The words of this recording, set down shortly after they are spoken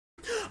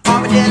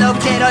Armadillo,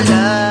 potato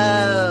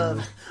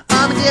love.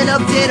 Armadillo,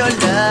 potato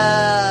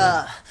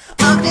love.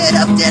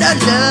 Armadillo, potato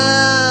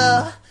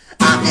love.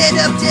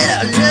 Armadillo,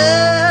 potato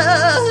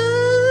love.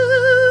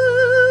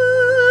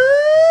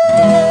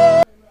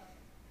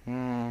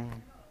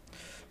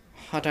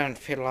 I don't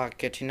feel like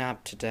getting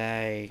up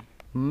today.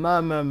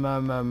 Another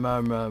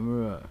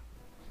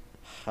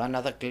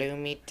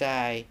gloomy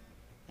day,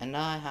 and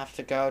I have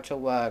to go to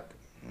work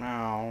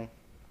now.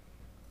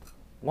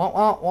 Come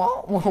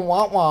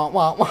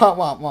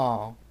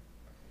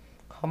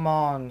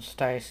on,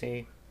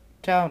 Stacy,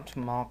 don't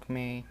mock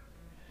me.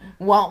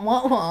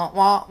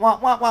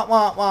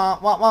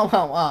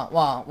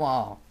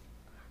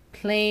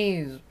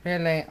 Please,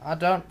 really, I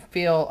don't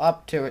feel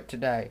up to it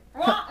today.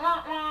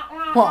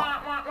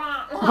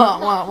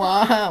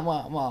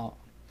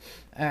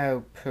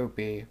 Oh,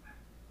 poopy.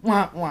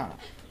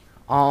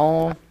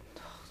 Oh,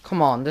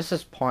 come on, this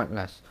is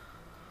pointless.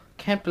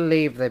 Can't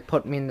believe they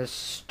put me in this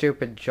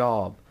stupid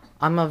job.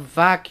 I'm a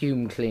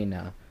vacuum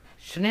cleaner.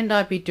 Shouldn't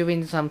I be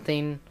doing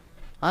something,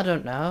 I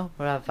don't know,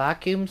 where I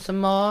vacuum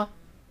some more?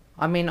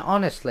 I mean,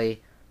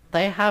 honestly,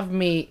 they have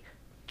me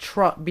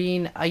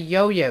being a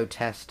yo-yo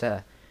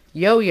tester.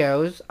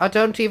 Yo-yos? I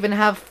don't even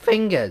have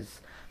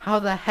fingers. How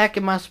the heck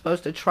am I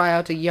supposed to try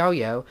out a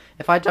yo-yo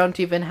if I don't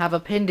even have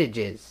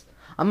appendages?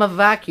 I'm a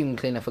vacuum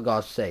cleaner, for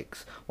God's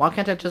sakes. Why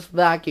can't I just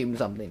vacuum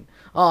something?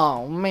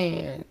 Oh,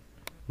 man.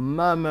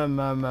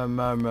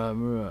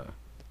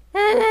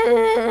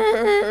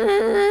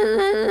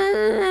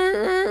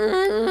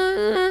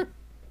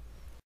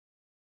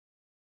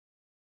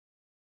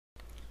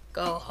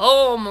 Go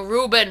home,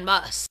 Ruben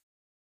must.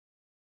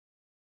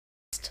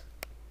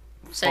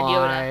 Said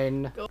Yoda.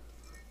 Fine.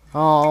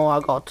 Oh, I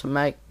got to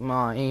make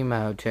my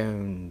emo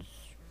tunes.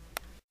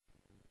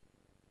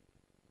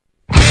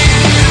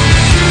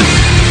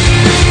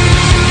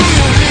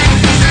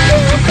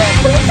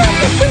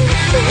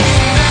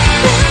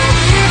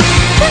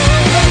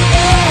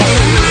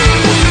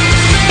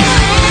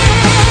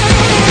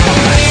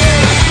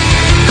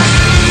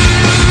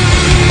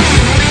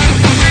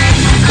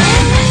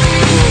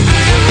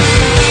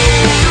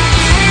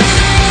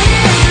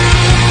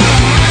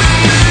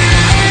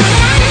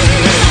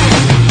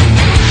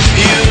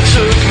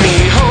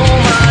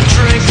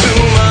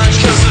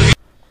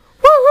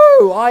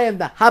 I am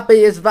the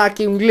happiest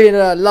vacuum cleaner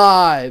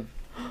alive.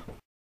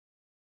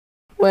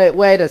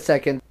 Wait a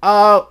second.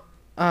 Oh,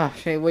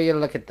 shit, will you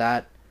look at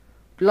that?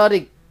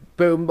 Bloody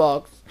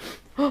boombox.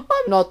 I'm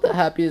not the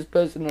happiest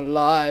person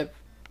alive.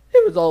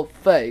 It was all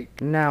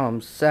fake. Now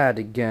I'm sad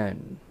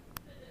again.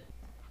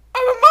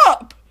 I'm a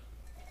mop!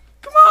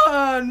 Come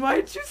on, why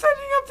aren't you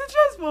setting up the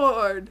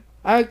chessboard?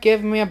 Oh,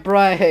 give me a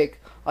break.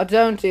 I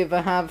don't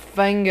even have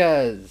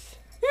fingers.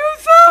 You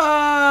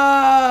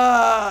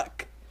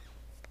suck!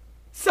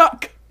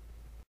 Suck!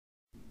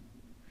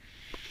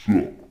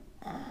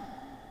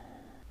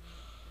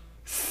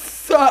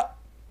 Suck!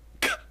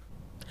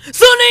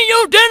 Son, ain't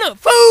your dinner,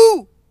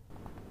 fool!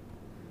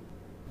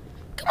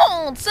 Come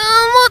on, son,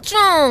 what's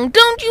wrong?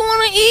 Don't you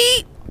want to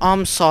eat?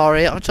 I'm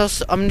sorry, I'm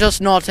just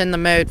not in the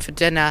mood for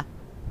dinner.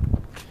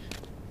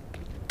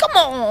 Come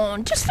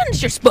on, just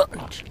finish your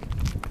sponge.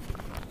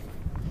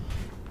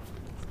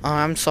 Oh,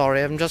 I'm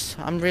sorry, I'm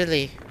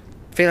really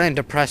feeling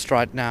depressed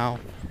right now.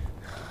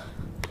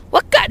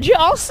 What got you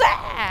all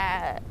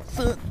sad?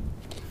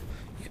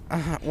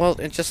 Well,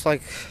 it's just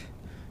like,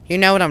 you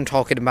know what I'm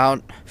talking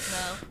about.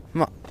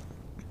 No.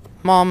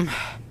 Mom,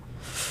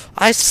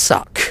 I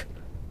suck.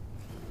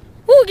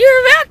 Well,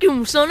 you're a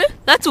vacuum, sonny.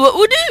 That's what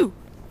we do.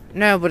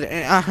 No, but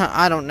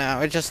I don't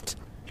know. It just,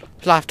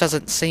 life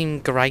doesn't seem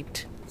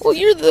great. Well,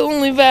 you're the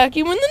only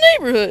vacuum in the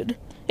neighborhood,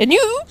 and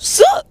you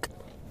suck.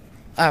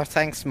 Oh,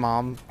 thanks,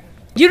 Mom.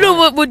 You know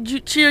what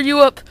would cheer you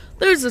up?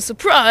 There's a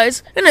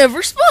surprise in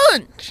every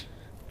sponge.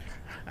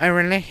 Oh,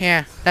 really?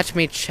 Here, let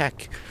me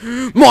check.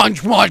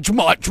 Munch, munch,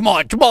 munch,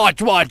 munch,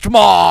 munch, munch,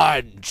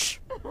 munch.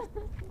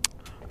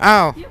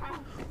 Oh,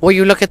 will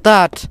you look at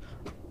that?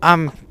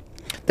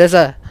 There's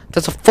a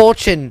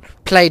fortune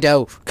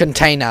Play-Doh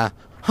container.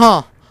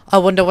 Huh, I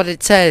wonder what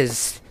it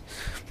says.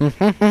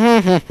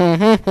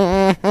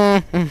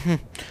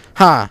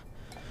 Huh.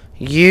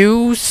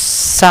 You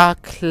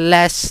suck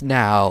less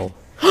now.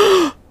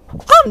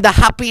 I'm the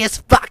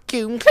happiest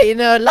vacuum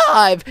cleaner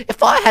alive.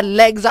 If I had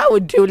legs, I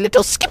would do a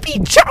little skippy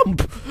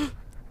jump.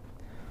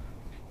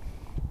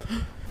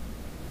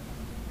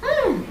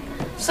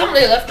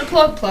 Somebody left a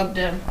plug plugged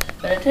in.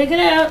 Better take it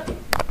out.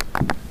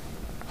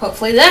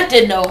 Hopefully that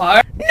did no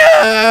harm.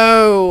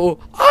 No!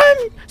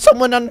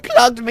 Someone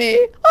unplugged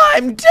me.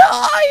 I'm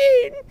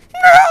dying.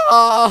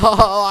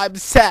 No! I'm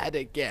sad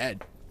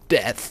again.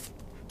 Death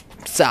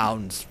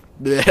sounds.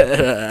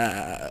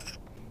 The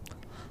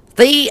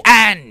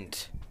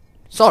end.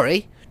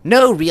 Sorry,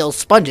 no real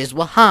sponges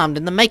were harmed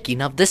in the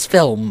making of this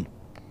film.